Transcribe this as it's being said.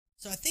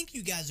So I think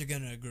you guys are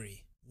going to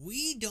agree.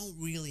 We don't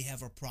really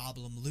have a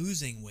problem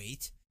losing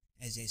weight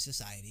as a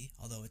society,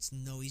 although it's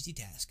no easy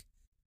task.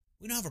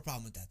 We don't have a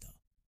problem with that though.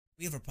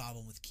 We have a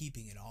problem with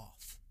keeping it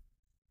off.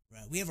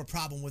 Right? We have a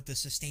problem with the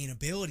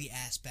sustainability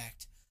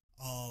aspect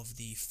of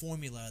the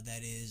formula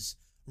that is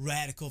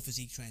radical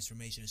physique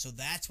transformation. So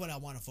that's what I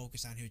want to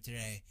focus on here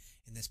today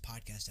in this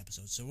podcast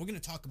episode. So we're going to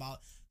talk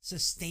about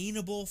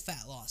sustainable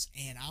fat loss,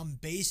 and I'm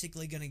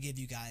basically going to give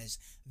you guys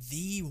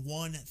the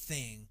one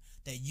thing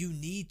that you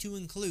need to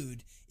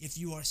include if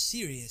you are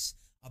serious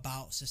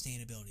about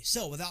sustainability.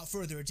 So without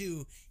further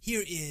ado,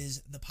 here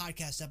is the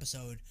podcast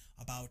episode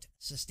about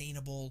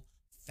sustainable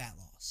fat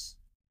loss.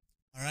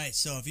 All right,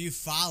 so if you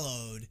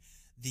followed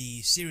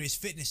the Serious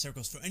Fitness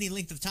Circles for any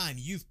length of time,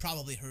 you've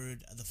probably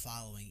heard the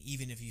following.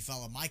 Even if you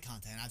follow my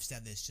content, I've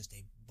said this just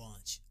a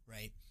bunch,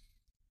 right?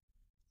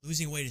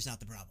 Losing weight is not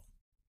the problem.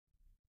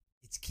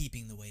 It's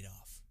keeping the weight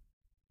off.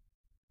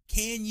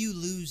 Can you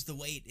lose the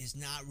weight is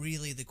not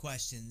really the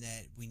question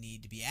that we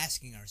need to be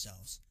asking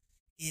ourselves.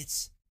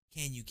 It's,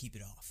 can you keep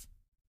it off?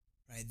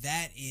 Right?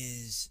 That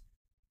is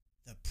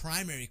the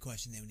primary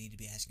question that we need to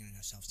be asking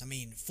ourselves. I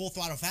mean, Full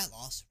Throttle Fat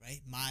Loss,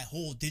 right? My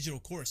whole digital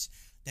course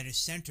that is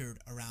centered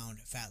around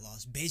fat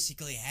loss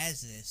basically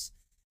has this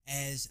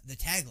as the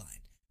tagline,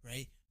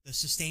 right? The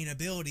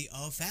sustainability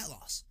of fat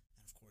loss.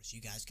 And of course,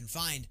 you guys can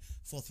find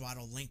Full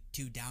Throttle linked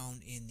to down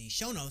in the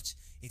show notes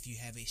if you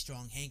have a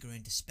strong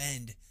hankering to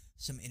spend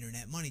some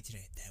internet money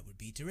today. That would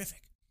be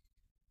terrific.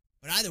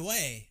 But either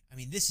way, I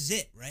mean, this is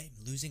it, right?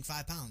 Losing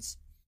 5 pounds,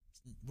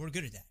 we're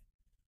good at that.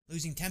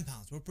 Losing 10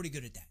 pounds, we're pretty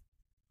good at that.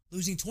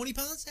 Losing 20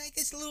 pounds, it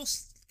gets a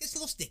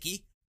little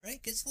sticky,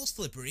 right? Gets a little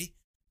slippery.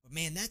 But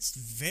man, that's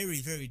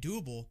very, very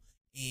doable,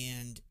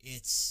 and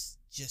it's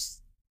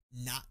just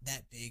not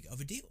that big of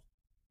a deal.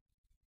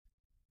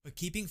 But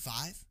keeping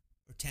 5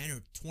 or 10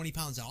 or 20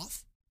 pounds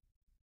off,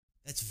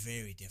 that's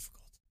very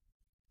difficult.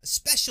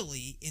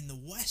 Especially in the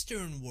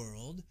Western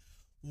world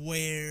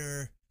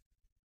where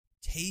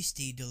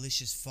tasty,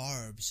 delicious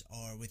carbs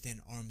are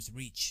within arm's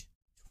reach.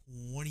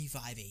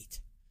 25/8,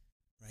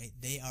 right?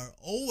 They are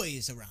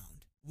always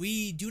around.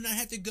 We do not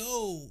have to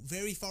go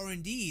very far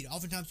indeed.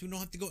 Oftentimes we don't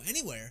have to go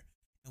anywhere.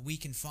 And we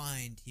can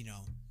find,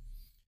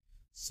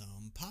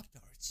 some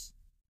Pop-Tarts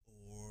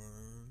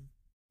or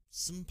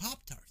some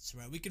Pop-Tarts,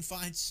 right? We can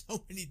find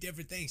so many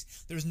different things.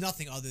 There's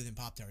nothing other than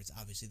Pop-Tarts,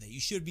 obviously, that you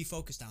should be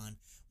focused on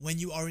when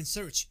you are in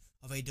search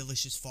of a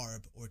delicious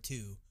farb or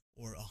 2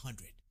 or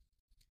 100.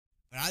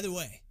 But either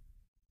way,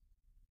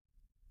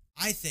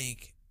 I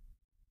think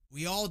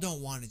we all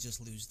don't want to just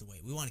lose the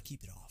weight. We want to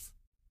keep it off,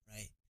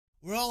 right?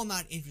 We're all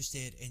not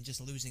interested in just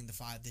losing the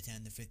 5, the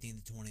 10, the 15,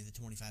 the 20, the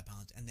 25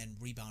 pounds and then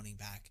rebounding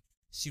back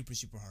super,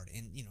 super hard.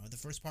 And, the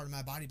first part of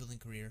my bodybuilding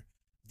career,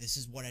 this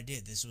is what I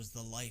did. This was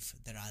the life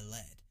that I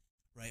led,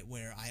 right?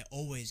 Where I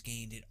always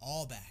gained it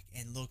all back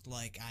and looked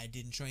like I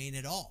didn't train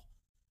at all,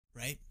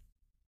 right?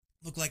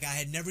 Looked like I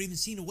had never even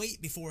seen a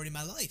weight before in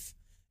my life.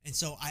 And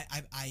so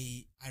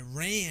I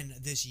ran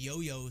this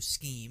yo-yo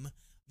scheme,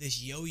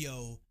 this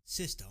yo-yo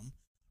system,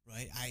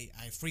 right?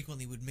 I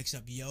frequently would mix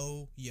up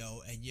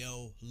yo-yo and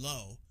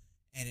yo-low,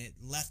 and it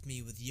left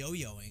me with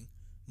yo-yoing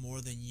more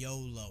than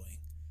yo-lowing.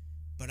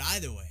 But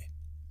either way,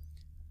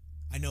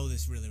 I know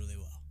this really, really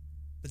well.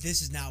 But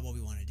this is not what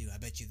we want to do. I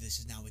bet you this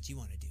is not what you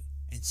want to do.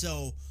 And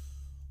so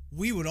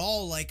we would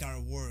all like our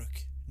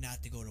work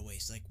not to go to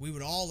waste. Like, we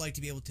would all like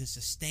to be able to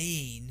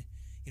sustain,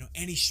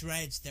 any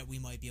shreds that we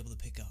might be able to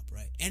pick up,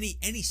 right?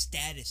 Any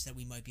status that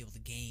we might be able to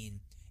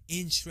gain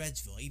in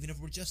Shredsville, even if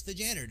we're just the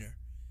janitor.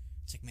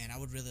 It's like, man, I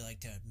would really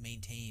like to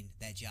maintain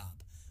that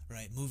job,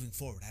 right? Moving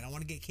forward. I don't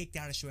want to get kicked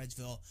out of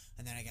Shredsville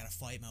and then I got to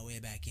fight my way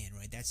back in,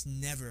 right? That's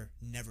never,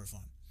 never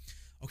fun.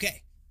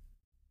 Okay.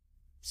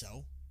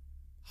 So,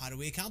 how do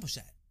we accomplish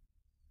that?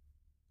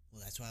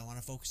 Well, that's what I want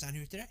to focus on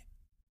here today.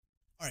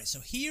 All right, so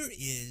here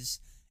is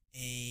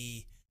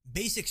a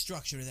basic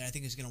structure that I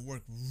think is going to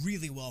work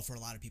really well for a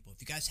lot of people.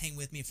 If you guys hang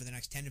with me for the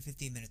next 10 to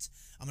 15 minutes,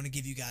 I'm going to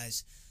give you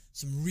guys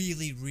some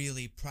really,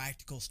 really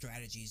practical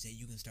strategies that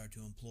you can start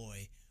to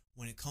employ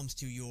when it comes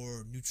to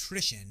your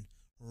nutrition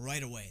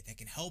right away that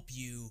can help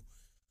you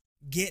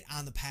get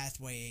on the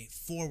pathway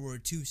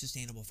forward to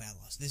sustainable fat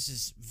loss. This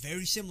is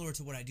very similar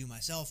to what I do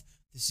myself.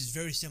 This is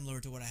very similar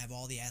to what I have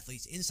all the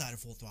athletes inside of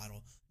Full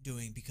Throttle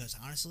doing because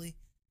honestly,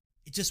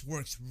 it just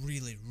works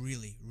really,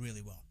 really,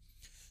 really well.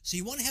 So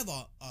you want to have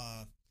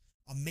a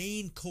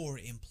main core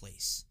in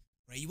place,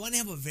 right? You want to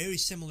have a very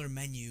similar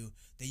menu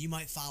that you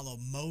might follow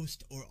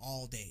most or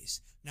all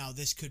days. Now,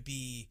 this could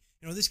be,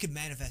 this could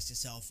manifest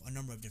itself a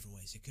number of different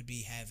ways. It could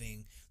be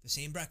having the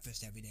same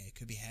breakfast every day. It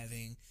could be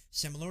having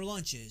similar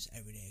lunches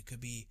every day. It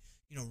could be,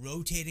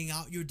 rotating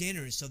out your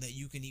dinners so that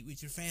you can eat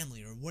with your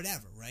family or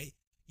whatever, right?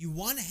 You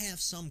want to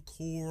have some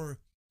core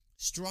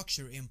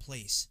structure in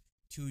place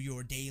to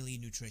your daily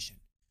nutrition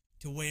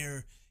to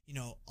where,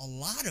 a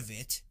lot of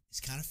it is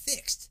kind of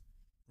fixed,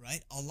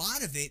 right? A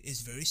lot of it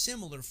is very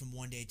similar from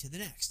one day to the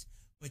next,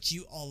 but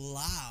you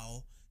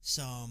allow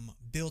some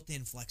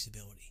built-in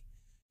flexibility.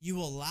 You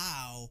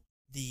allow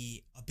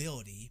the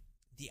ability,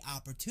 the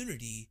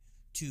opportunity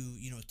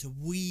to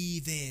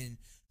weave in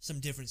some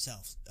different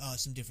things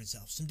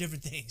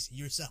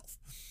yourself.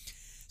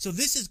 So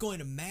this is going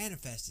to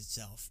manifest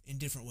itself in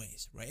different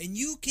ways, right? And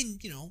you can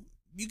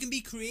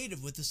be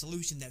creative with the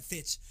solution that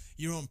fits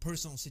your own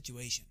personal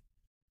situation.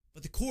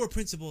 But the core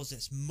principle is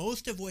this: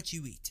 most of what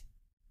you eat,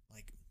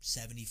 like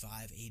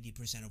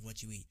 75-80% of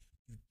what you eat,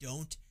 you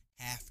don't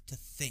have to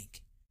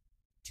think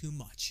too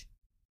much.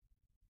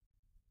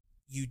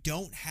 You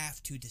don't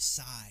have to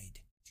decide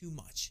too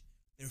much.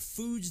 They're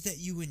foods that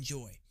you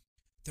enjoy.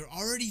 They're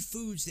already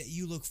foods that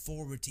you look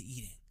forward to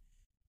eating.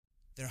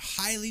 They're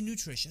highly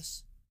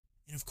nutritious.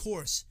 And of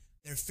course,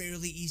 they're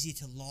fairly easy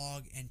to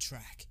log and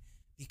track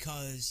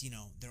because,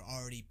 they're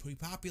already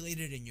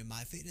pre-populated in your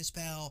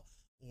MyFitnessPal,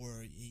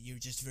 or you're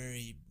just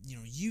very,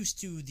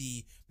 used to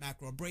the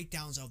macro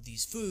breakdowns of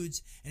these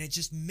foods, and it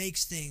just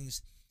makes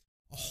things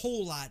a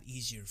whole lot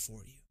easier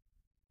for you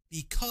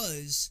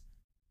because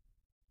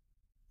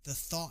the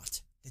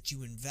thought that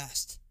you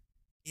invest,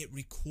 it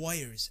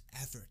requires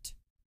effort.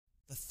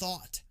 The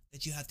thought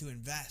that you have to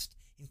invest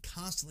in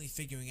constantly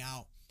figuring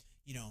out,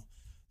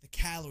 the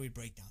calorie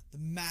breakdown, the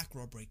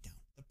macro breakdown,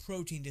 the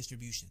protein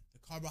distribution, the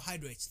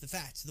carbohydrates, the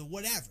fats, the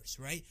whatevers,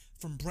 right?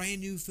 From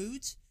brand new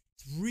foods,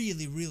 it's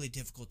really, really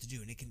difficult to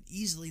do. And it can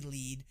easily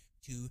lead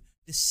to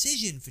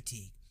decision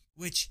fatigue,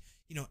 which,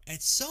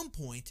 at some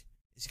point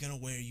is going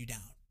to wear you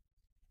down.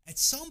 At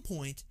some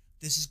point,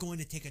 this is going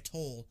to take a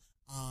toll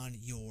on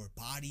your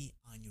body,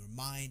 on your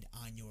mind,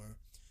 on your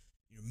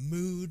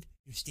mood,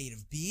 your state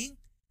of being,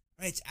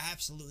 right? It's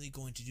absolutely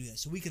going to do that.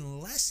 So we can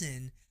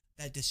lessen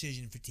that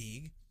decision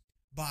fatigue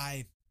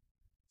by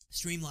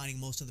streamlining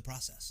most of the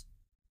process,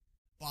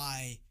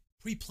 by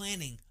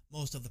pre-planning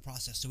most of the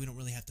process so we don't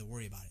really have to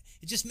worry about it.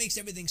 It just makes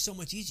everything so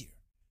much easier,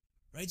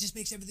 right? It just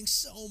makes everything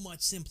so much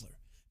simpler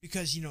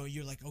because,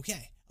 you're like,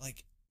 okay,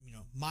 like,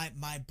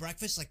 my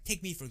breakfast, like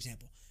take me for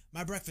example,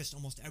 my breakfast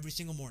almost every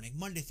single morning,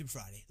 Monday through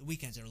Friday. The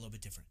weekends are a little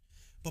bit different.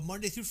 But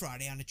Monday through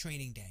Friday on a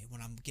training day,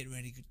 when I'm getting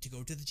ready to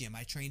go to the gym,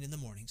 I train in the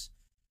mornings.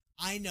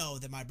 I know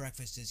that my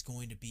breakfast is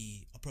going to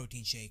be a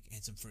protein shake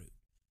and some fruit.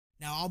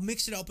 Now, I'll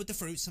mix it up with the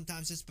fruit.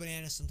 Sometimes it's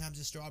bananas, sometimes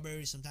it's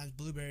strawberries, sometimes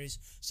blueberries,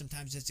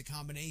 sometimes it's a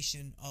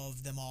combination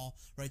of them all,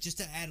 right? Just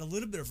to add a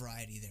little bit of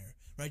variety there,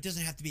 right? It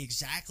doesn't have to be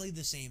exactly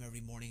the same every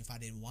morning if I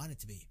didn't want it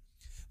to be,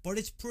 but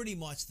it's pretty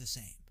much the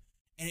same.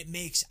 And it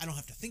makes, I don't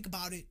have to think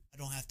about it. I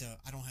don't have to,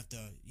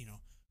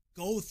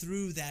 go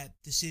through that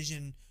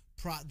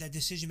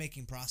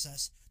decision-making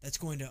process that's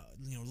going to,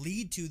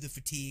 lead to the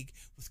fatigue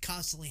with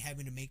constantly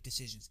having to make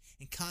decisions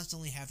and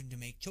constantly having to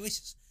make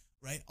choices,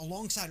 right?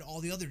 Alongside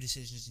all the other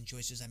decisions and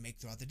choices I make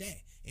throughout the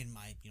day in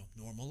my,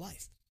 normal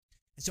life.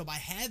 And so by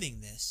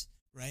having this,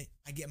 right,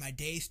 I get my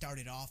day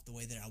started off the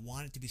way that I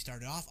want it to be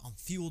started off. I'm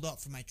fueled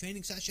up for my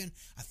training session.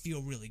 I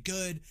feel really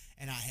good,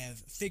 and I have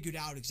figured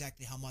out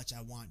exactly how much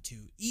I want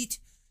to eat,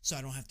 so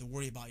I don't have to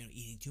worry about,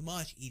 eating too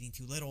much, eating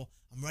too little.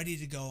 I'm ready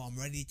to go. I'm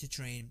ready to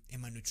train,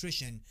 and my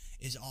nutrition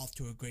is off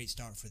to a great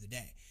start for the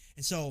day.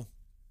 And so,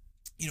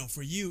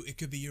 for you, it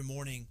could be your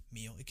morning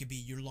meal. It could be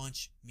your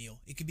lunch meal.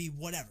 It could be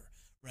whatever,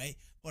 right?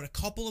 But a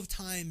couple of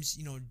times,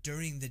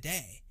 during the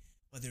day,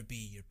 whether it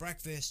be your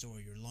breakfast or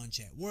your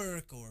lunch at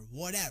work or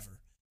whatever,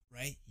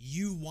 right?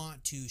 You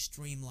want to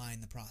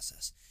streamline the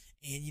process.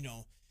 And,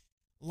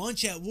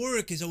 lunch at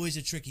work is always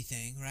a tricky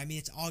thing, right? I mean,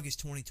 it's August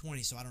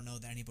 2020, so I don't know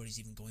that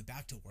anybody's even going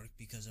back to work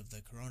because of the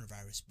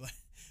coronavirus,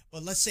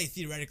 but let's say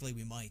theoretically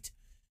we might.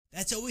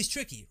 That's always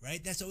tricky,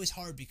 right? That's always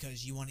hard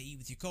because you want to eat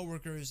with your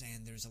coworkers,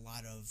 and there's a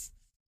lot of,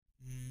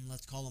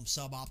 let's call them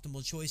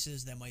suboptimal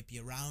choices that might be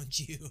around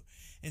you.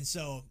 And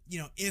so,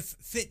 if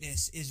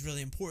fitness is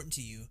really important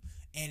to you,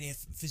 and if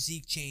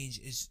physique change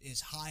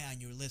is high on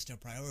your list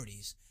of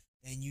priorities,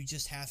 then you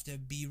just have to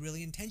be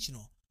really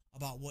intentional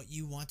about what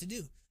you want to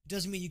do. It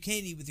doesn't mean you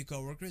can't eat with your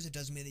coworkers. It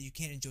doesn't mean that you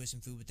can't enjoy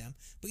some food with them,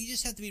 but you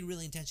just have to be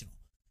really intentional.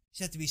 You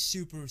just have to be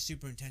super,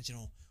 super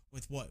intentional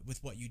with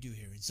what you do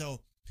here. And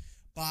so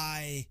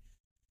by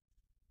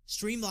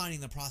streamlining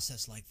the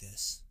process like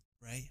this,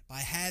 right, by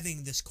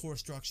having this core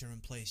structure in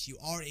place, you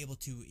are able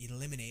to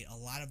eliminate a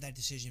lot of that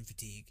decision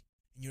fatigue,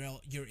 and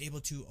you're able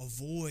to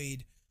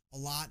avoid a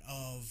lot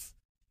of,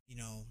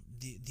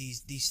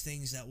 these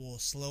things that will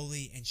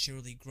slowly and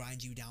surely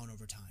grind you down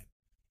over time.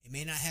 It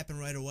may not happen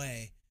right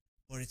away,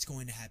 but it's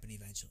going to happen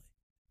eventually.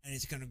 And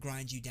it's going to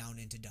grind you down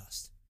into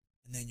dust.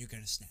 And then you're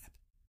going to snap.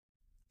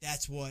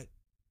 That's what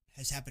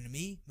has happened to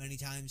me many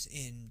times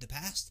in the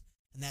past.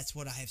 And that's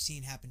what I have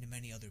seen happen to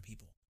many other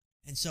people.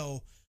 And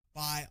so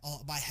by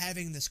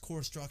having this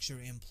core structure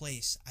in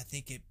place, I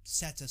think it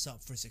sets us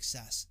up for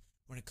success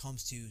when it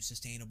comes to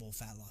sustainable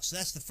fat loss. So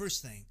that's the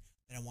first thing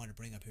that I want to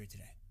bring up here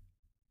today.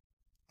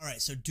 All right,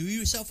 so do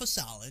yourself a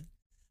solid,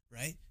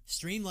 right?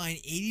 Streamline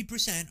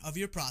 80% of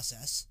your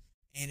process,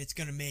 and it's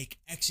going to make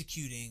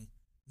executing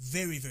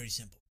very, very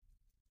simple.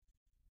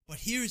 But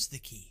here's the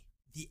key,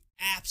 the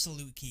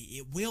absolute key.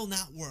 It will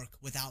not work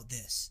without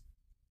this.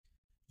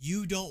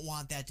 You don't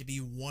want that to be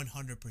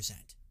 100%,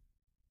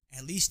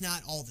 at least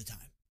not all the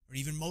time, or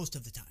even most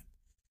of the time.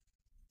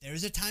 There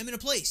is a time and a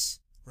place,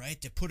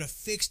 right, to put a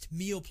fixed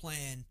meal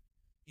plan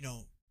you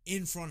know,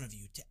 in front of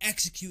you to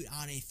execute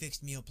on a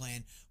fixed meal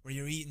plan where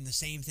you're eating the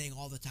same thing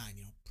all the time.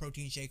 You know,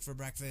 protein shake for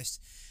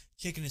breakfast,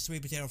 chicken and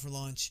sweet potato for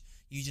lunch.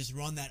 You just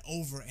run that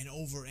over and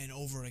over and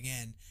over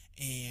again.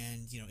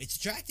 And, you know, it's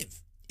attractive.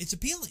 It's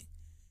appealing.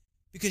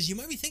 Because you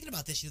might be thinking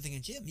about this. You're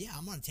thinking, Jim, yeah,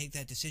 I'm going to take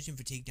that decision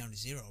fatigue down to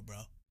zero,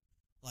 bro.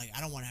 Like,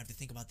 I don't want to have to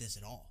think about this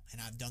at all.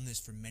 And I've done this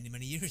for many,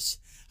 many years.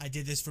 I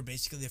did this for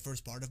basically the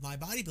first part of my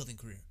bodybuilding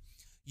career.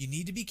 You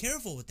need to be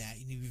careful with that.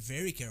 You need to be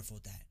very careful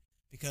with that.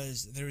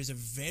 Because there is a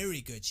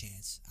very good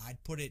chance,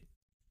 I'd put it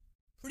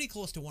pretty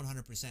close to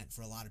 100%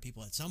 for a lot of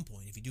people at some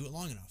point, if you do it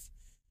long enough,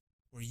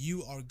 where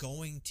you're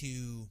going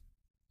to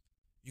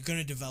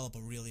develop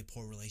a really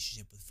poor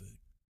relationship with food.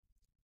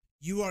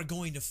 You are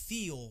going to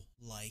feel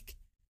like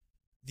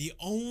the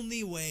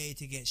only way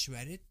to get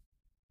shredded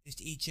is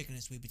to eat chicken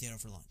and sweet potato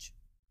for lunch.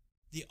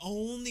 The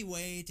only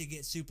way to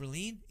get super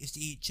lean is to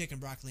eat chicken,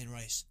 broccoli, and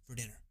rice for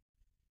dinner,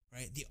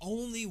 right? The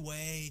only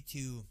way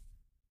to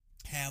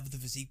have the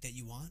physique that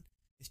you want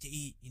is to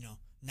eat,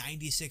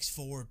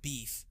 96.4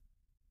 beef,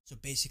 so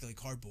basically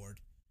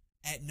cardboard,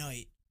 at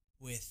night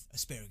with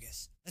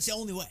asparagus. That's the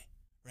only way,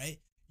 right?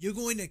 You're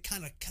going to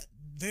kind of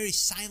very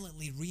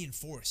silently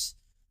reinforce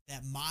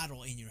that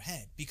model in your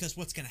head, because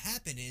what's going to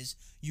happen is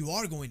you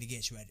are going to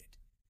get shredded.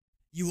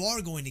 You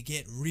are going to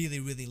get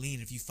really, really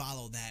lean if you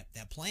follow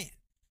that plan,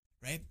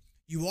 right?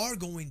 You are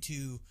going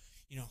to,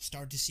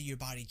 start to see your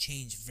body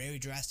change very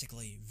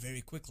drastically,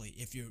 very quickly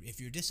if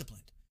you're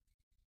disciplined.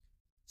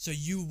 So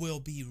you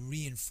will be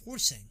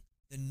reinforcing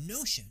the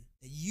notion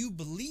that you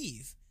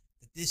believe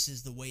that this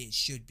is the way it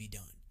should be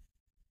done.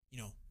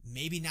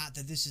 Maybe not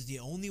that this is the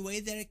only way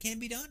that it can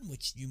be done,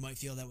 which you might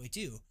feel that way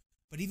too.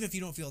 But even if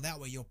you don't feel that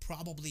way, you'll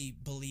probably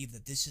believe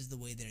that this is the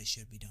way that it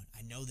should be done.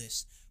 I know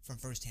this from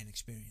firsthand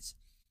experience.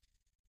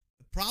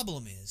 The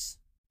problem is,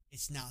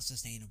 it's not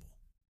sustainable.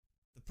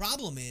 The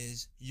problem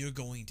is, you're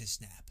going to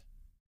snap.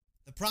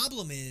 The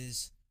problem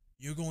is,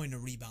 you're going to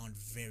rebound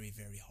very,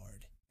 very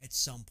hard at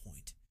some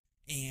point.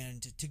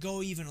 And to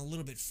go even a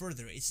little bit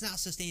further, it's not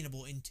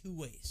sustainable in two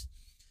ways.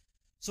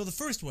 So the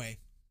first way,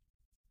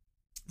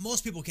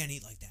 most people can't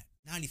eat like that,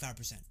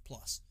 95%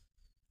 plus.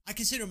 I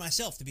consider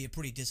myself to be a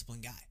pretty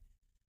disciplined guy.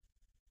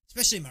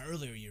 Especially in my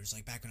earlier years,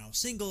 like back when I was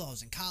single, I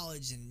was in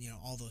college, and,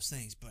 all those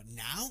things. But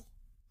now,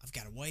 I've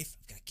got a wife,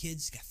 I've got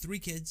kids, got 3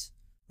 kids,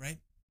 right?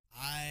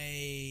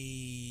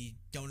 I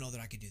don't know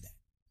that I could do that.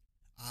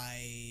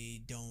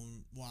 I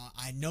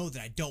know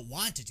that I don't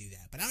want to do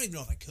that, but I don't even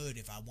know if I could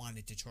if I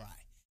wanted to try.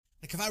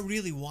 Like, if I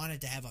really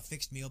wanted to have a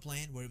fixed meal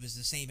plan where it was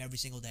the same every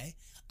single day,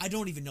 I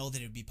don't even know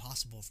that it would be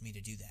possible for me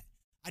to do that.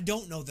 I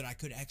don't know that I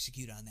could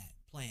execute on that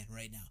plan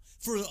right now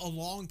for a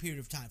long period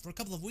of time. For a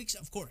couple of weeks,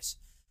 of course,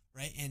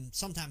 right? And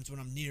sometimes when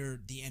I'm near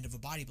the end of a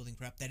bodybuilding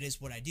prep, that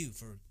is what I do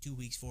for 2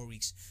 weeks, 4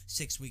 weeks,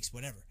 6 weeks,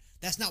 whatever.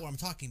 That's not what I'm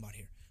talking about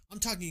here. I'm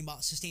talking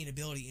about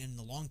sustainability in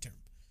the long term.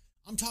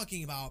 I'm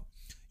talking about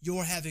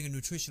you're having a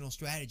nutritional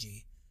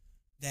strategy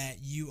that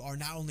you are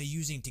not only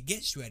using to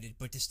get shredded,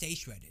 but to stay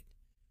shredded.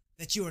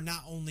 That you are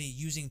not only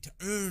using to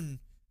earn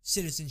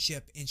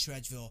citizenship in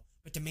Shredsville,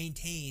 but to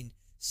maintain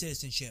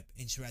citizenship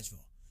in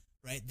Shredsville,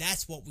 right?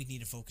 That's what we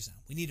need to focus on.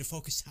 We need to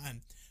focus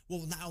on what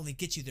will not only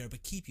get you there,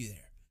 but keep you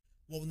there.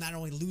 What will not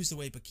only lose the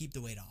weight, but keep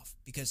the weight off.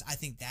 Because I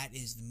think that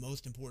is the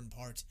most important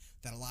part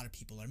that a lot of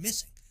people are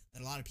missing.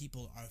 That a lot of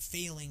people are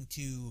failing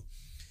to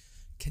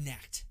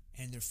connect,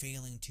 and they're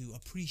failing to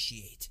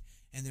appreciate,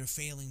 and they're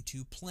failing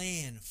to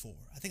plan for.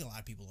 I think a lot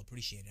of people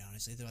appreciate it,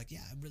 honestly. They're like,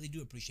 yeah, I really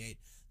do appreciate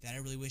that. I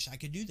really wish I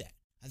could do that.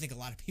 I think a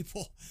lot of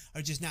people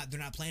are just they're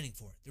not planning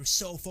for it. They're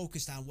so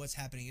focused on what's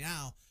happening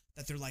now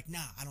that they're like, nah,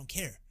 I don't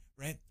care,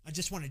 right? I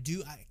just want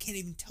to I can't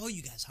even tell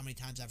you guys how many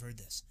times I've heard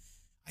this.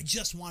 I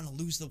just want to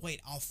lose the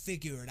weight. I'll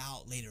figure it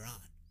out later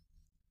on.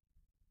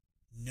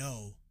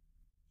 No,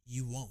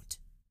 you won't.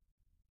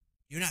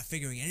 You're not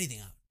figuring anything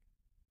out,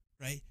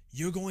 right?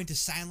 You're going to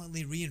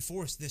silently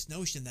reinforce this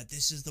notion that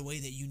this is the way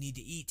that you need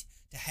to eat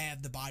to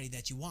have the body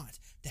that you want,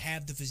 to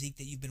have the physique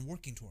that you've been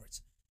working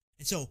towards.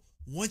 And so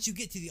once you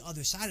get to the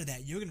other side of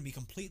that, you're going to be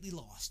completely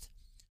lost.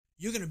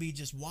 You're going to be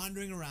just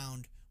wandering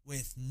around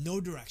with no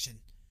direction.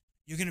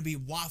 You're going to be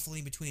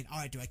waffling between, all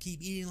right, do I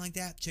keep eating like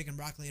that, chicken,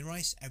 broccoli, and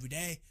rice every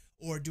day?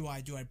 Or do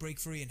I break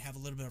free and have a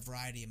little bit of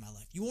variety in my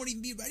life? You won't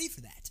even be ready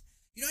for that.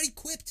 You're not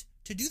equipped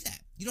to do that.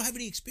 You don't have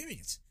any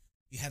experience.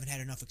 You haven't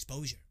had enough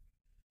exposure.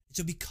 And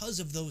so because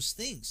of those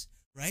things,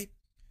 right,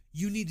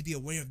 you need to be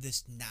aware of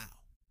this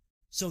now.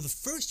 So the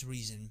first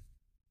reason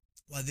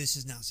why this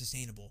is not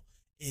sustainable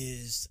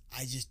is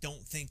I just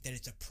don't think that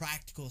it's a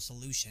practical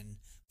solution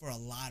for a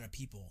lot of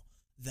people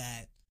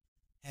that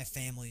have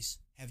families,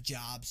 have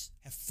jobs,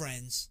 have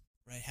friends,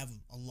 right, have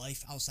a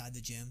life outside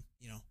the gym,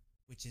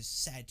 which is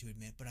sad to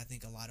admit, but I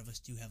think a lot of us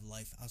do have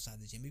life outside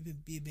the gym.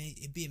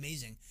 It'd be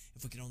amazing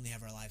if we could only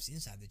have our lives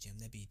inside the gym.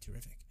 That'd be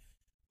terrific.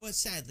 But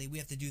sadly, we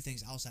have to do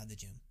things outside the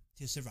gym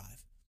to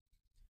survive.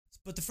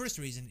 But the first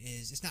reason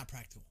is it's not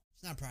practical.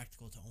 It's not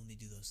practical to only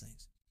do those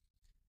things.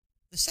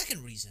 The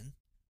second reason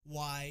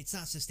why it's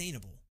not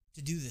sustainable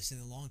to do this in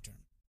the long term,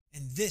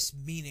 and this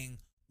meaning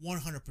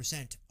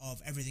 100%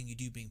 of everything you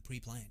do being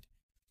pre-planned,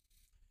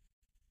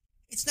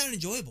 it's not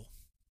enjoyable.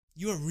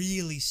 You are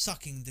really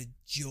sucking the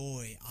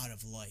joy out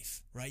of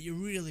life, right? You're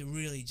really,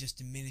 really just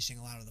diminishing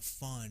a lot of the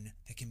fun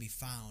that can be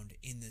found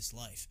in this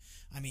life.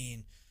 I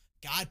mean,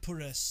 God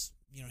put us,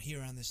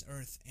 here on this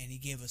earth, and he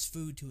gave us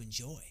food to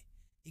enjoy.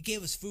 He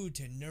gave us food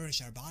to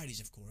nourish our bodies,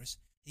 of course.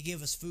 He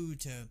gave us food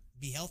to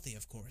be healthy,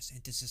 of course,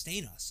 and to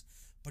sustain us.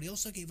 But he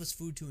also gave us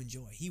food to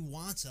enjoy. He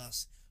wants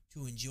us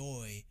to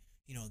enjoy,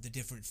 the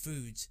different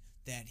foods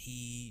that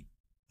he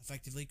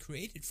effectively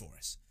created for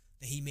us,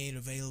 that he made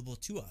available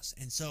to us.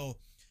 And so,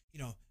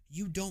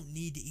 you don't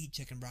need to eat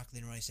chicken, broccoli,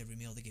 and rice every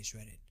meal to get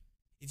shredded.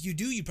 If you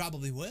do, you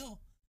probably will,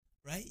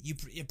 right?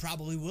 It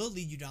probably will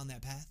lead you down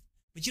that path,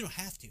 but you don't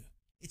have to.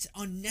 It's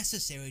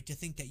unnecessary to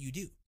think that you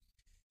do.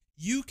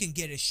 You can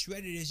get as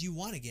shredded as you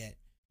want to get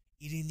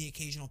eating the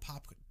occasional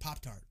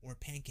Pop-Tart or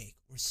pancake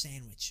or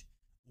sandwich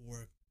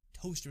or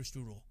toaster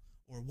strudel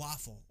or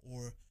waffle,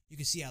 or you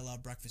can see I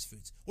love breakfast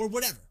foods or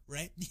whatever,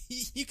 right?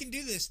 You can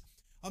do this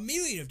a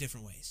myriad of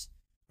different ways,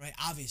 right?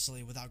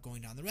 Obviously, without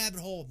going down the rabbit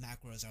hole,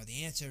 macros are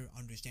the answer,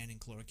 understanding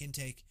caloric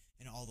intake,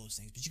 and all those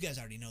things. But you guys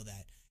already know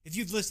that. If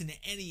you've listened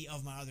to any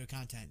of my other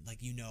content,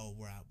 you know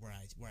where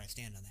I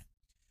stand on that.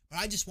 But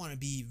I just want to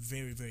be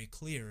very, very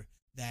clear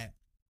that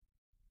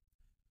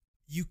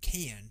you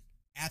can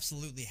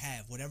absolutely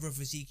have whatever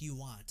physique you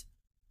want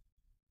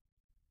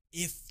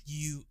if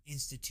you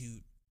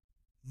institute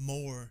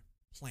more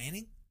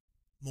planning,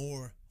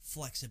 more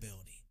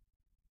flexibility.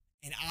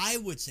 And I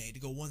would say, to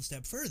go one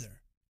step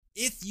further,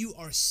 if you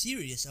are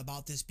serious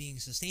about this being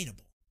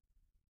sustainable,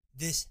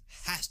 this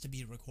has to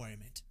be a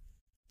requirement.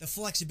 The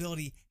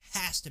flexibility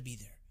has to be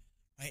there.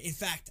 Right? In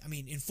fact,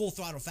 in Full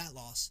Throttle Fat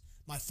Loss,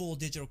 my full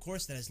digital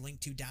course that is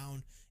linked to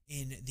down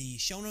in the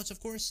show notes, of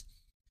course,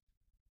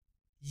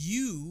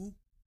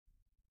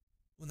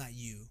 not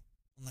you,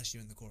 unless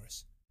you're in the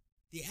course.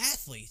 The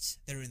athletes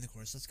that are in the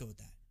course, let's go with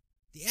that.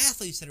 The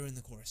athletes that are in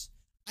the course,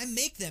 I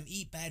make them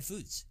eat bad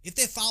foods. If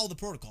they follow the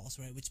protocols,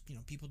 right, which,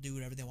 people do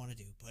whatever they want to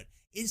do, but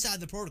inside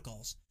the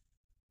protocols,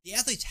 the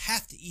athletes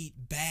have to eat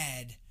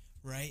bad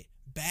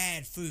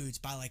foods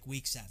by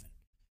week 7,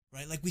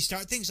 right? We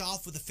start things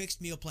off with a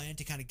fixed meal plan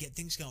to kind of get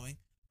things going,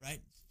 right?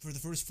 For the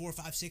first 4,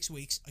 5, 6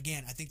 weeks.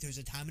 Again, I think there's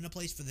a time and a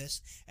place for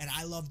this, and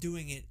I love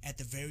doing it at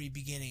the very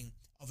beginning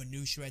of a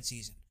new shred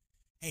season.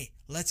 Hey,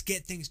 let's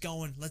get things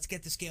going. Let's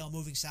get the scale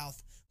moving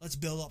south. Let's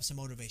build up some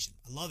motivation.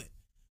 I love it.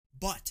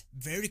 But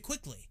very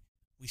quickly,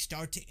 we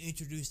start to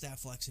introduce that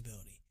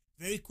flexibility.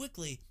 Very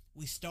quickly,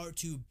 we start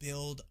to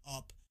build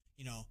up,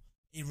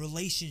 a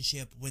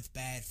relationship with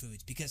bad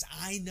foods. Because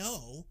I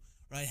know,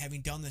 right,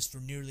 having done this for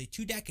nearly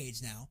 2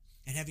 decades now,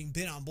 and having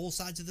been on both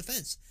sides of the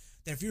fence,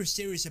 that if you're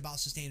serious about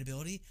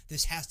sustainability,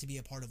 this has to be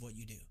a part of what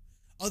you do.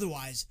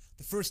 Otherwise,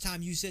 the first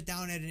time you sit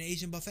down at an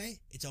Asian buffet,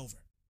 it's over.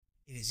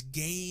 It is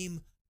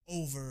game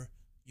over.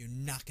 You're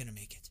not going to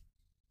make it.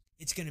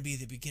 It's going to be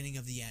the beginning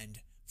of the end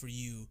for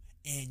you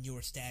and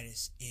your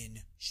status in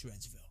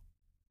Shredsville.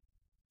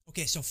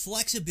 Okay, so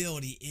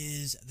flexibility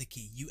is the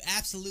key. You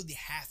absolutely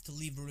have to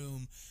leave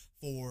room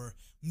for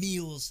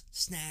meals,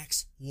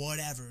 snacks,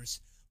 whatevers,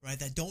 right,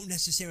 that don't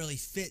necessarily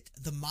fit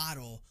the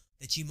model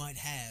that you might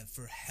have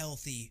for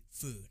healthy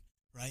food,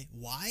 right?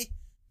 Why?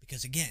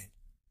 Because again,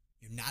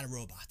 you're not a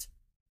robot.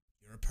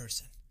 You're a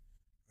person,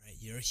 right?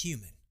 You're a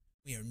human.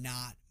 We are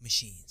not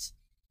machines.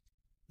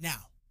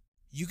 Now,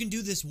 you can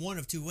do this one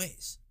of 2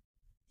 ways.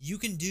 You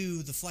can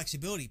do the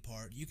flexibility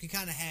part. You can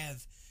kind of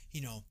have,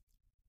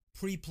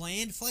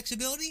 pre-planned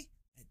flexibility.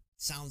 It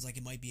sounds like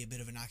it might be a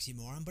bit of an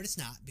oxymoron, but it's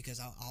not, because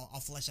I'll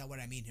flesh out what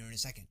I mean here in a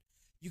second.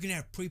 You can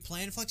have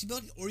pre-planned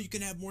flexibility, or you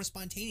can have more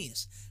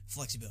spontaneous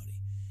flexibility.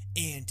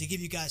 And to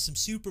give you guys some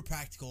super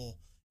practical,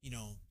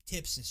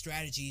 tips and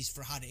strategies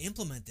for how to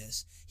implement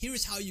this, here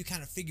is how you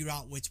kind of figure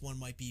out which one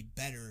might be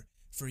better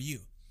for you.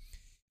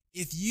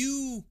 If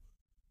you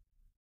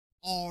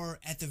are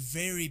at the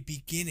very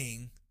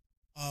beginning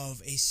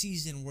of a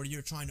season where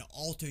you're trying to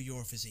alter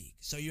your physique,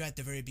 so you're at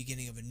the very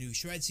beginning of a new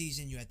shred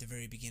season, you're at the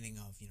very beginning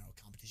of,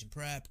 competition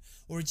prep,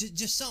 or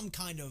just some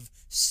kind of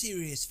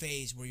serious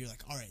phase where you're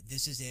like, all right,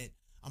 this is it.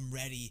 I'm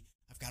ready.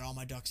 I've got all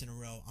my ducks in a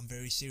row. I'm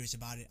very serious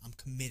about it. I'm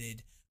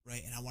committed,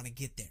 right? And I want to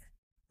get there,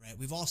 right?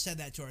 We've all said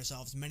that to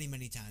ourselves many,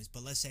 many times,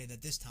 but let's say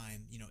that this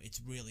time,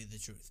 it's really the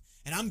truth.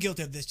 And I'm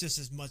guilty of this just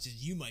as much as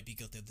you might be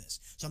guilty of this.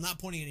 So I'm not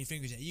pointing any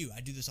fingers at you.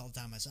 I do this all the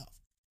time myself.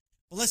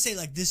 But let's say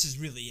this is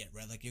really it,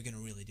 right? You're going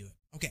to really do it.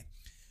 Okay.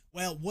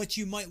 Well, what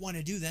you might want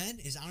to do then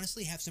is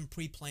honestly have some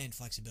pre-planned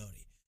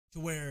flexibility to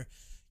where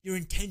you're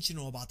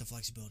intentional about the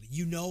flexibility.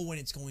 You know when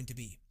it's going to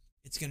be.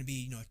 It's going to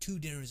be, 2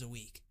 dinners a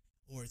week,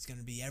 or it's going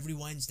to be every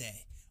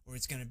Wednesday, or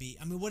it's going to be,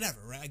 whatever,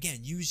 right? Again,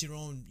 use your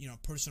own,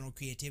 personal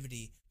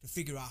creativity to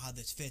figure out how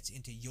this fits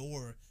into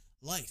your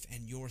life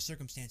and your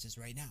circumstances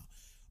right now.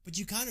 But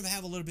you kind of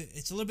have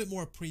it's a little bit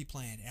more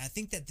pre-planned. And I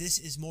think that this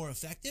is more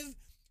effective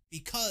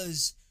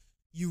because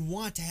you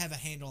want to have a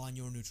handle on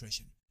your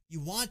nutrition. You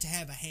want to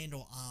have a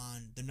handle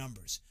on the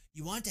numbers.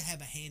 You want to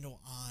have a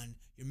handle on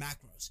your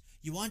macros.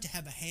 You want to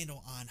have a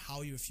handle on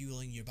how you're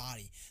fueling your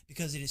body,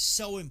 because it is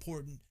so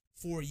important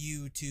for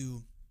you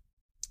to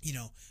you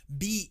know,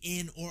 be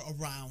in or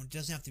around. It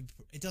doesn't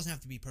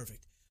have to be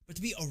perfect, but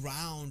to be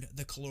around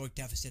the caloric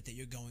deficit that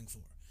you're going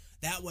for.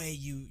 That way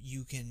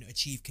you can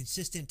achieve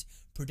consistent,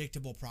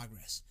 predictable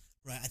progress,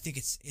 right? I think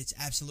it's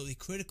absolutely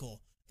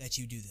critical that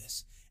you do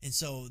this. And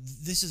so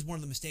this is one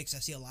of the mistakes I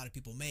see a lot of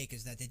people make,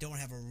 is that they don't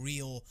have a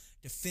real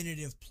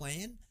definitive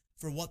plan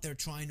for what they're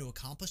trying to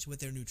accomplish with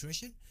their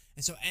nutrition.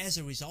 And so as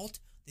a result,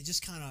 they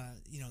just kind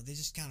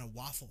of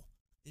waffle.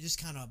 They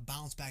just kind of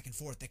bounce back and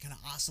forth. They kind of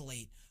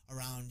oscillate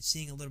around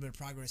seeing a little bit of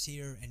progress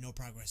here and no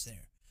progress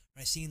there,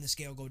 right? Seeing the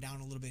scale go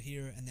down a little bit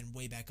here and then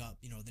way back up,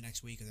 the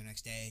next week or the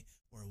next day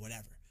or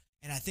whatever.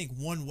 And I think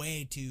one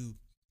way to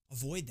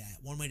avoid that,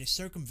 one way to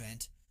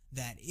circumvent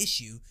that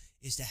issue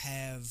is to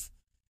have,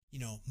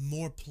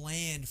 more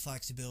planned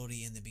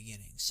flexibility in the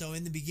beginning. So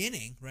in the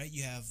beginning, right,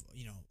 you have,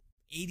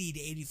 80 to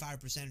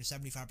 85% or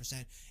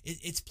 75%,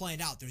 it's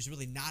planned out. There's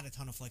really not a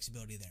ton of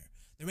flexibility there.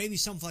 There may be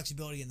some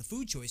flexibility in the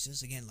food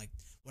choices, again, like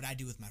what I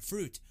do with my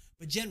fruit,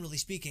 but generally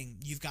speaking,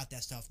 you've got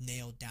that stuff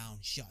nailed down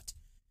shut.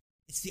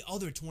 It's the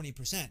other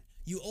 20%.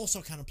 You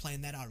also kind of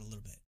plan that out a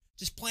little bit.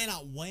 Just plan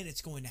out when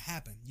it's going to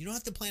happen. You don't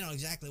have to plan out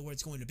exactly where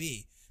it's going to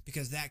be,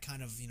 because that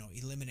kind of,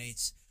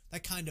 eliminates,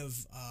 that kind of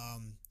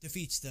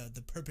defeats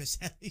the purpose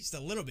at least a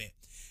little bit.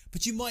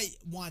 But you might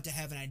want to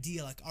have an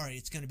idea like, all right,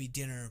 it's going to be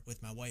dinner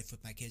with my wife,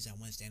 with my kids on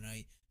Wednesday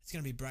night. It's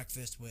going to be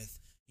breakfast with,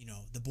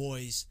 the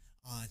boys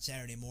on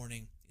Saturday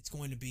morning. It's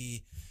going to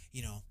be,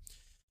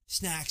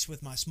 snacks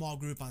with my small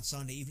group on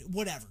Sunday evening,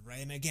 whatever, right?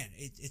 I mean, again,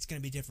 it's going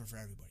to be different for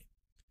everybody.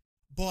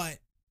 But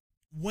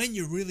when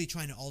you're really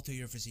trying to alter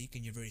your physique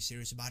and you're very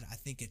serious about it, I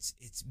think it's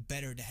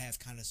better to have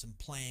kind of some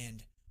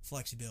planned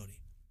flexibility.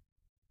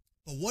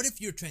 But what if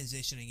you're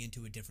transitioning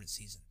into a different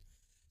season?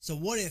 So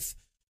what if,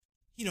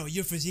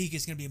 your physique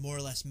is going to be more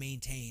or less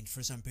maintained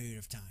for some period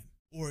of time?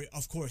 Or,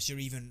 of course, you're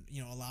even,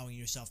 allowing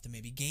yourself to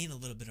maybe gain a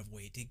little bit of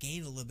weight, to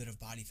gain a little bit of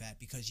body fat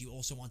because you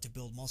also want to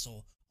build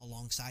muscle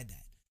alongside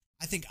that.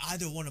 I think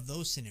either one of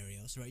those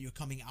scenarios, right? You're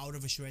coming out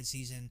of a shred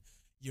season,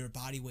 your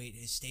body weight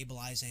is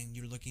stabilizing,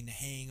 you're looking to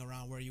hang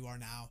around where you are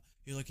now,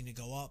 you're looking to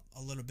go up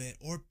a little bit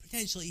or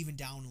potentially even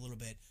down a little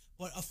bit,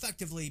 but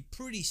effectively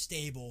pretty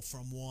stable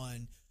from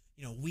one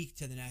week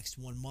to the next,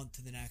 1 month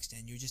to the next,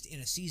 and you're just in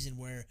a season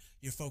where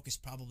you're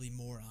focused probably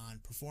more on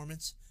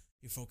performance,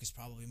 you're focused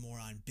probably more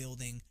on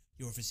building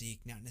your physique,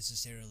 not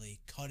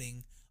necessarily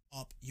cutting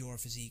up your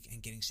physique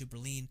and getting super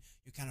lean.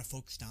 You're kind of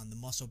focused on the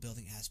muscle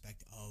building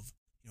aspect of,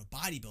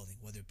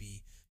 bodybuilding, whether it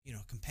be,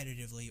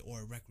 competitively or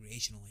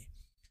recreationally.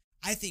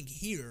 I think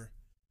here,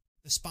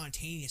 the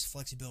spontaneous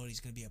flexibility is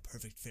going to be a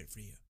perfect fit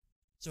for you.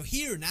 So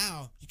here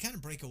now, you kind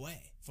of break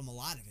away from a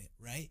lot of it,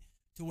 right?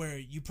 To where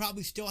you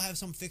probably still have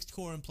some fixed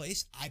core in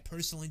place. I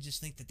personally just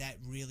think that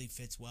really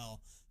fits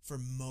well for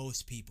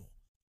most people.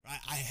 Right?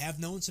 I have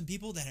known some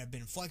people that have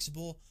been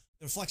flexible.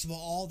 They're flexible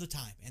all the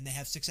time, and they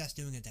have success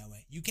doing it that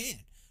way. You can,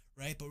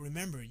 right? But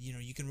remember,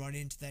 you can run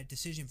into that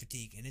decision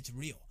fatigue, and it's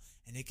real,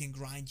 and it can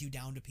grind you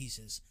down to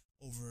pieces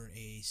over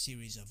a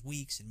series of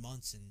weeks and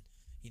months and,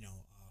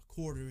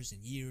 quarters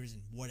and years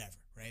and whatever,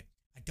 right?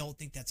 I don't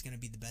think that's going to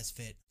be the best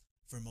fit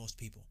for most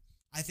people.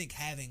 I think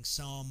having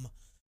some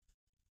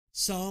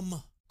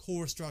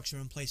core structure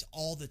in place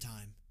all the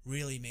time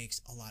really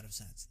makes a lot of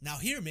sense. Now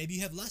here, maybe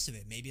you have less of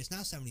it. Maybe it's not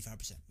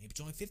 75%. Maybe it's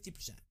only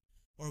 50%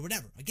 or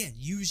whatever. Again,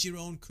 use your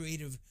own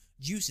creative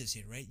juices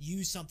here, right?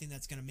 Use something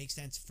that's going to make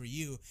sense for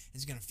you and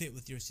is going to fit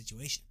with your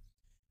situation.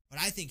 But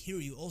I think here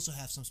you also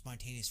have some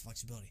spontaneous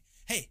flexibility.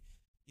 Hey,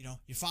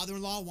 your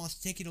father-in-law wants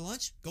to take you to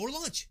lunch? Go to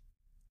lunch,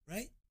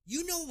 right?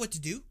 You know what to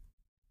do,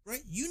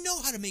 right? You know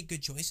how to make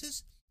good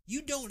choices.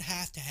 You don't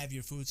have to have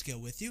your food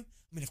scale with you.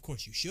 I mean, of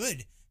course you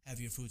should have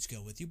your food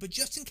scale with you, but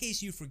just in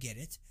case you forget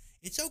it,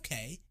 it's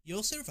okay.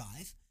 You'll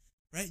survive,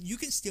 right? You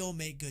can still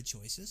make good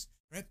choices,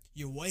 right?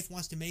 Your wife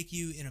wants to make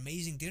you an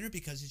amazing dinner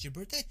because it's your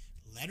birthday.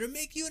 Let her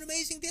make you an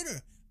amazing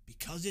dinner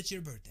because it's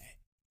your birthday,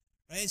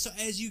 right? And so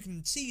as you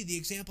can see, the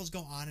examples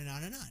go on and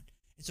on and on.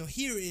 And so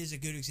here is a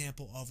good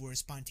example of where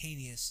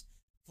spontaneous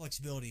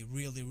flexibility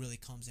really, really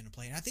comes into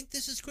play. And I think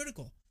this is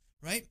critical,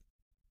 right?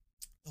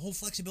 The whole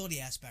flexibility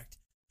aspect,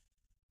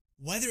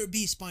 whether it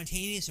be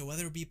spontaneous or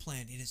whether it be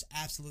planned, it is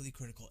absolutely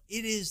critical.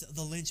 It is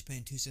the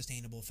linchpin to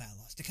sustainable fat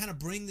loss. To kind of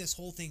bring this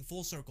whole thing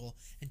full circle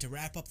and to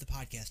wrap up the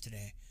podcast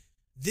today,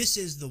 this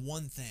is the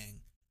one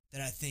thing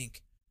that I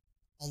think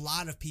a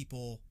lot of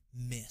people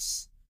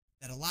miss,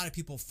 that a lot of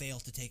people fail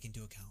to take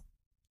into account.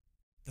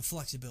 The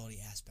flexibility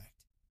aspect.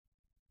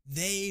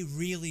 They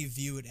really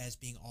view it as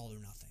being all or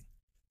nothing.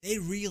 They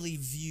really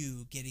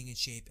view getting in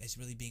shape as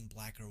really being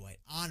black or white,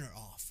 on or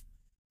off,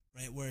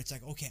 right? Where it's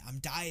like, okay, I'm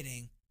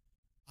dieting,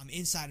 I'm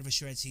inside of a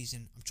shred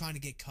season, I'm trying to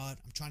get cut,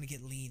 I'm trying to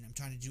get lean, I'm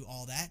trying to do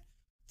all that.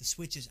 The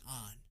switch is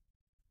on.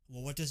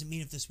 Well, what does it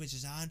mean if the switch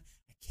is on?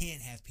 I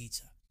can't have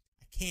pizza.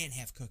 I can't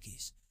have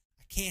cookies.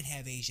 I can't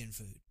have Asian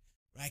food.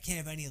 Right? I can't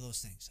have any of those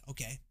things.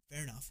 Okay,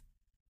 fair enough.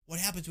 What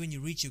happens when you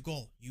reach your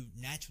goal? You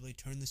naturally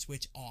turn the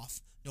switch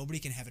off. Nobody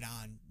can have it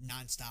on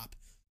nonstop,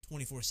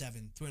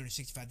 24/7,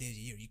 365 days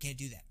a year. You can't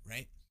do that,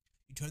 right?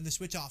 You turn the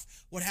switch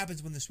off. What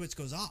happens when the switch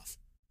goes off?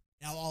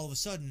 Now, all of a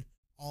sudden,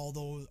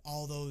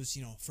 all those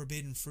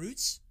forbidden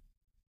fruits,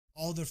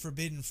 all the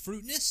forbidden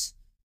fruitness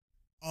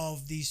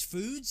of these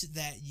foods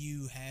that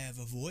you have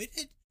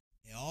avoided,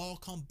 they all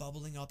come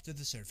bubbling up to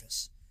the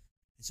surface.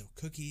 And so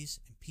cookies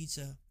and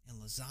pizza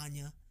and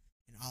lasagna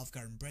and Olive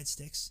Garden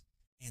breadsticks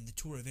and the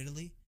tour of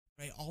Italy,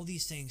 right? All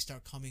these things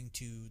start coming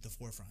to the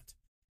forefront.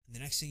 And the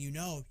next thing you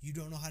know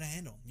don't know how to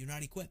handle them. You're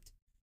not equipped.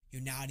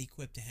 You're not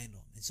equipped to handle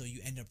them. And so you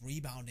end up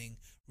rebounding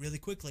really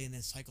quickly, and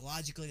then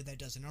psychologically that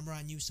does a number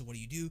on you. So what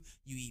do? You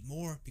eat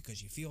more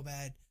because you feel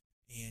bad.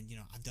 And,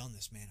 I've done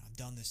this, man. I've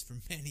done this for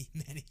many,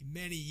 many,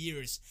 many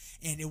years.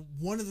 And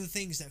one of the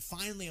things that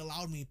finally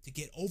allowed me to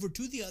get over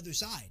to the other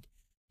side,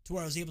 to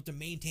where I was able to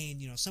maintain,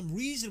 some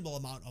reasonable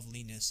amount of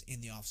leanness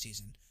in the off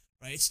season,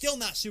 right? It's still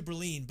not super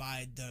lean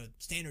by the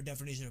standard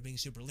definition of being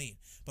super lean.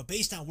 But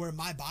based on where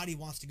my body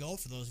wants to go,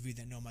 for those of you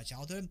that know my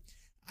childhood,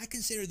 I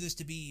consider this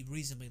to be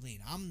reasonably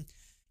lean. I'm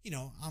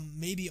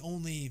maybe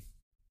only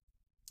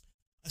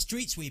a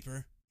street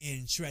sweeper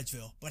in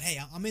Shredsville, but hey,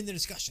 I'm in the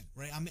discussion,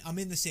 right? I'm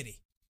in the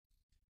city.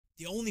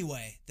 The only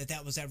way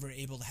that was ever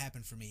able to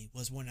happen for me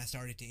was when I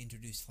started to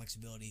introduce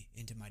flexibility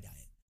into my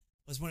diet.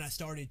 Was when I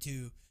started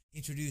to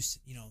introduce,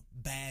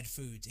 bad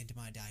foods into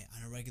my diet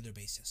on a regular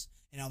basis.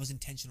 And I was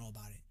intentional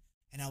about it.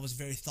 And I was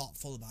very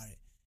thoughtful about it.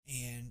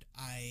 And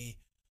I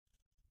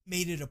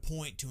made it a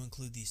point to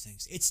include these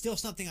things. It's still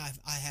something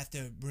I have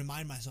to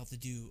remind myself to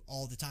do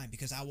all the time,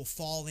 because I will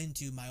fall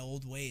into my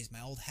old ways,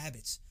 my old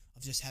habits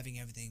of just having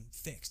everything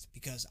fixed,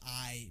 because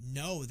I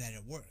know that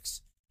it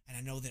works. And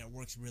I know that it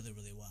works really,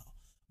 really well.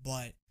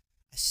 But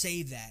I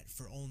save that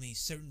for only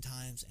certain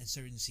times and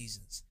certain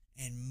seasons.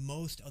 And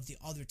most of the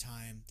other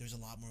time, there's a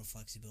lot more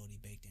flexibility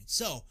baked in.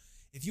 So,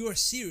 if you are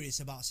serious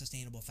about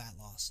sustainable fat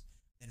loss,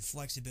 then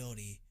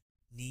flexibility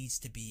needs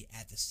to be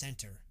at the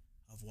center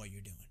of what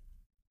you're doing.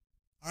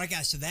 All right,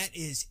 guys, so that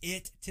is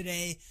it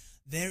today.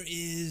 There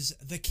is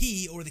the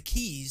key, or the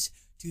keys,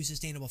 to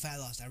sustainable fat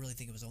loss. I really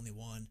think it was only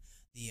one,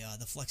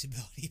 the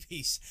flexibility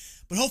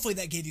piece. But hopefully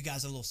that gave you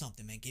guys a little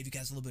something, man. Gave you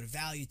guys a little bit of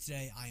value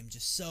today. I am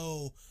just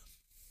so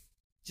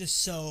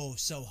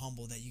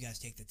humbled that you guys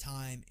take the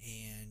time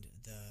and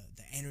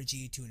the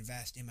energy to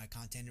invest in my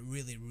content. It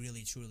really,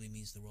 really, truly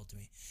means the world to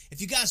me.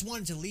 If you guys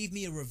wanted to leave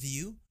me a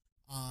review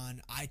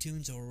on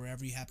iTunes or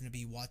wherever you happen to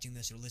be watching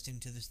this or listening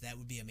to this, that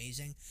would be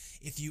amazing.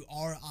 If you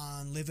are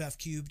on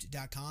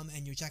livefcubed.com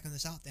and you're checking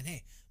this out, then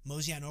hey,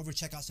 mosey on over,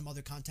 check out some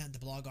other content, the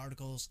blog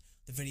articles,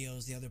 the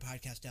videos, the other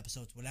podcast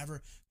episodes,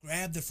 whatever.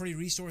 Grab the free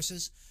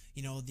resources,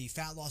 the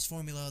fat loss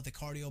formula, the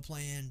cardio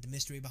plan, the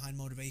mystery behind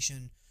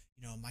motivation,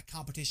 my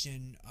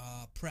competition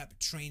prep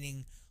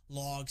training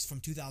logs from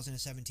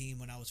 2017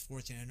 when I was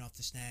fortunate enough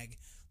to snag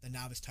the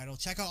novice title.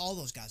 Check out all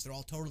those guys. They're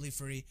all totally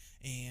free,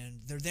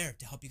 and they're there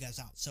to help you guys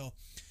out. So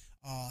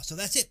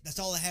that's it. That's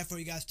all I have for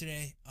you guys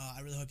today.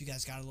 I really hope you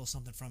guys got a little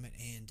something from it,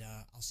 and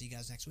I'll see you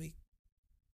guys next week.